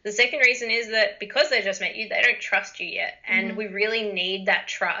reasons. The second reason is that because they just met you, they don't trust you yet. And we really need that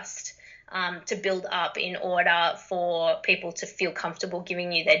trust to build up in order for people to feel comfortable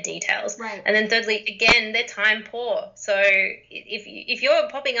giving you their details. And then thirdly, again, they're time poor. So if you're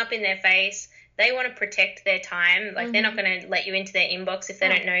popping up in their face, they want to protect their time. Like, they're not going to let you into their inbox if they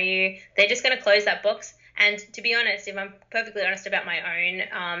don't know you. They're just going to close that box. And to be honest, if I'm perfectly honest about my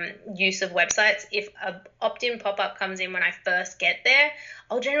own use of websites, if an opt-in pop-up comes in when I first get there,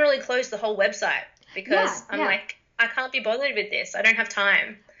 I'll generally close the whole website because I'm like, I can't be bothered with this. I don't have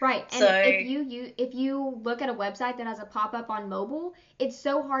time. Right, and so, if you look at a website that has a pop-up on mobile, it's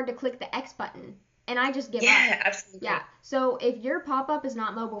so hard to click the X button, and I just give up. Yeah, absolutely. Yeah, so if your pop-up is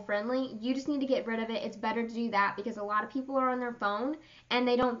not mobile friendly, you just need to get rid of it. It's better to do that because a lot of people are on their phone, and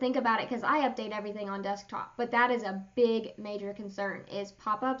they don't think about it because I update everything on desktop. But that is a big, major concern, is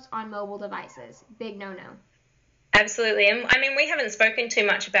pop-ups on mobile devices. Big no-no. Absolutely, and I mean, we haven't spoken too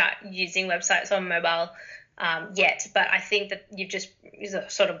much about using websites on mobile yet. But I think that you've just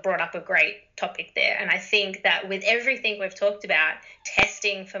sort of brought up a great topic there. And I think that with everything we've talked about,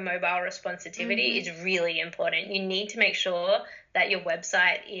 testing for mobile responsivity is really important. You need to make sure that your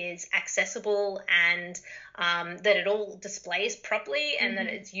website is accessible and that it all displays properly and that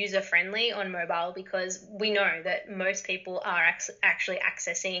it's user-friendly on mobile, because we know that most people are actually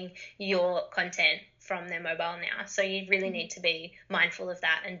accessing your content from their mobile now. So you really need to be mindful of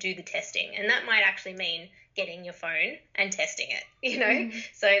that and do the testing. And that might actually mean getting your phone and testing it,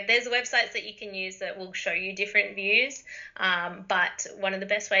 So there's websites that you can use that will show you different views. But one of the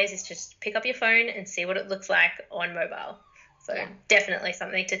best ways is just pick up your phone and see what it looks like on mobile. So definitely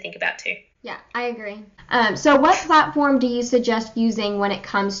something to think about too. Yeah, I agree. So what platform do you suggest using when it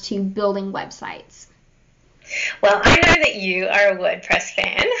comes to building websites? Well, I know that you are a WordPress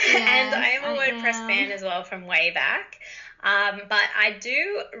fan, and I am a WordPress fan as well from way back. But I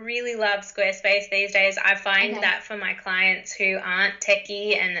do really love Squarespace these days. I find that for my clients who aren't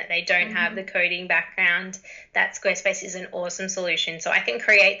techie and that they don't have the coding background, that Squarespace is an awesome solution. So I can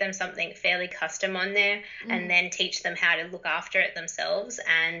create them something fairly custom on there and then teach them how to look after it themselves.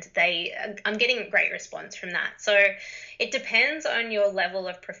 And I'm getting a great response from that. So it depends on your level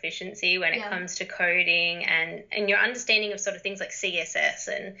of proficiency when it comes to coding and your understanding of sort of things like CSS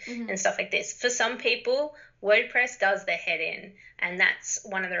and stuff like this. For some people, WordPress does their head in, and that's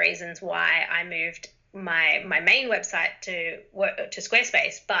one of the reasons why I moved my main website to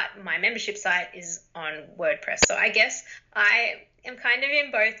Squarespace, but my membership site is on WordPress. So I guess I am kind of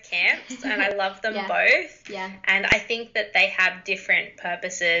in both camps, and I love them both. Yeah. And I think that they have different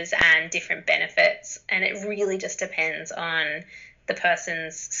purposes and different benefits, and it really just depends on the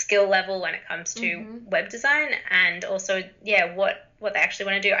person's skill level when it comes to web design, and also what they actually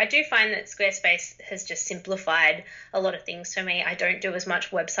want to do. I do find that Squarespace has just simplified a lot of things for me. I don't do as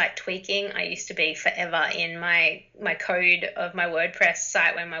much website tweaking. I used to be forever in my code of my WordPress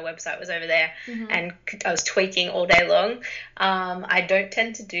site when my website was over there, and I was tweaking all day long. I don't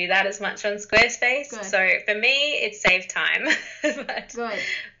tend to do that as much on Squarespace. Good. So for me, it saved time.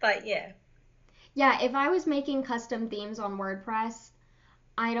 But yeah. Yeah, if I was making custom themes on WordPress,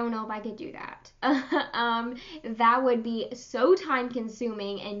 I don't know if I could do that. That would be so time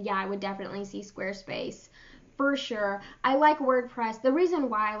consuming, and I would definitely see Squarespace for sure. I like WordPress. The reason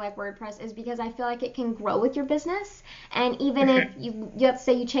why I like WordPress is because I feel like it can grow with your business. And even if let's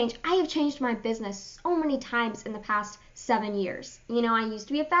say I have changed my business so many times in the past 7 years. I used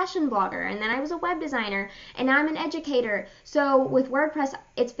to be a fashion blogger, and then I was a web designer, and now I'm an educator. So with WordPress,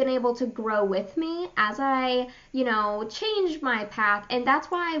 it's been able to grow with me as I, change my path, and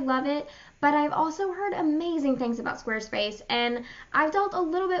that's why I love it. But I've also heard amazing things about Squarespace, and I've dealt a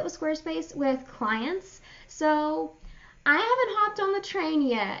little bit with Squarespace with clients. So I haven't hopped on the train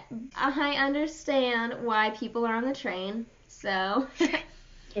yet. I understand why people are on the train. So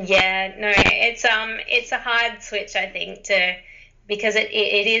yeah, no, it's a hard switch, I think, because it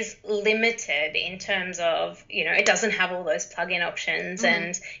is limited in terms of, it doesn't have all those plugin options.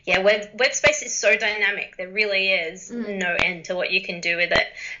 And WebSpace is so dynamic. There really is no end to what you can do with it.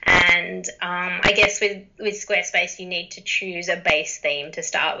 And I guess with Squarespace, you need to choose a base theme to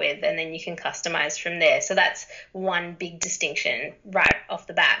start with, and then you can customize from there. So that's one big distinction right off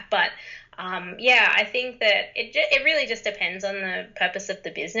the bat. But I think that it really just depends on the purpose of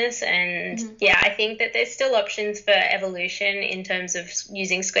the business. And I think that there's still options for evolution in terms of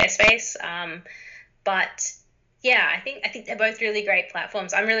using Squarespace. But I think they're both really great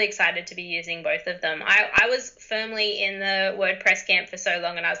platforms. I'm really excited to be using both of them. I was firmly in the WordPress camp for so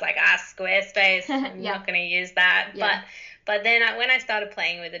long, and I was like, Squarespace, I'm not going to use that. But then when I started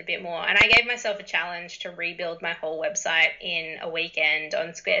playing with it a bit more, and I gave myself a challenge to rebuild my whole website in a weekend on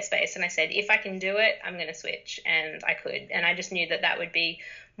Squarespace, and I said, if I can do it, I'm going to switch, and I could. And I just knew that that would be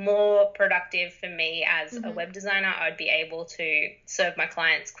more productive for me as a web designer. I would be able to serve my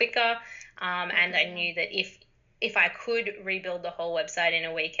clients quicker, and I knew that if I could rebuild the whole website in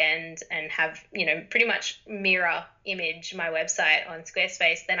a weekend and have, pretty much mirror image my website on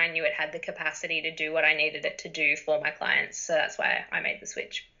Squarespace, then I knew it had the capacity to do what I needed it to do for my clients. So that's why I made the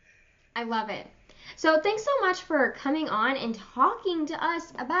switch. I love it. So thanks so much for coming on and talking to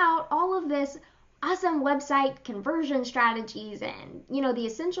us about all of this awesome website conversion strategies and, the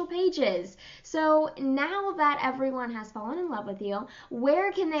essential pages. So now that everyone has fallen in love with you,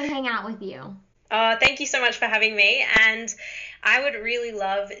 where can they hang out with you? Thank you so much for having me. And I would really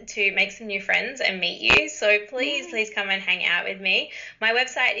love to make some new friends and meet you. So please come and hang out with me. My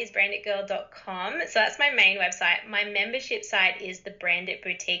website is branditgirl.com. So that's my main website. My membership site is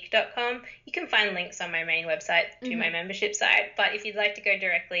thebranditboutique.com. You can find links on my main website to my membership site. But if you'd like to go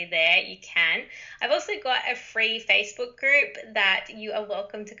directly there, you can. I've also got a free Facebook group that you are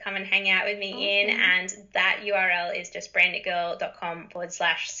welcome to come and hang out with me in. And that URL is just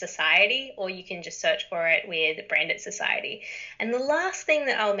branditgirl.com/society, or you can just search for it with Brandit Society. And the last thing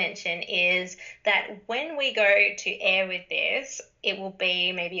that I'll mention is that when we go to air with this, it will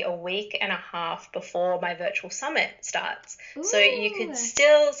be maybe a week and a half before my virtual summit starts. Ooh. So you could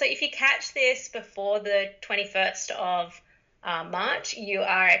so if you catch this before the 21st of March, you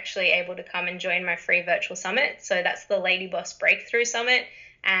are actually able to come and join my free virtual summit. So that's the Lady Boss Breakthrough Summit.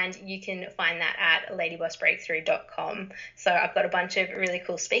 And you can find that at ladybossbreakthrough.com. So I've got a bunch of really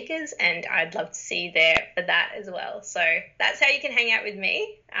cool speakers, and I'd love to see you there for that as well. So that's how you can hang out with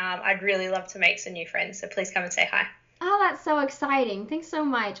me. I'd really love to make some new friends, so please come and say hi. Oh, that's so exciting. Thanks so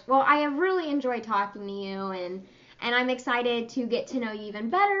much. Well, I have really enjoyed talking to you, and I'm excited to get to know you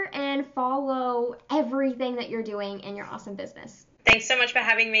even better and follow everything that you're doing in your awesome business. Thanks so much for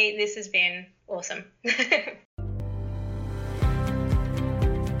having me. This has been awesome.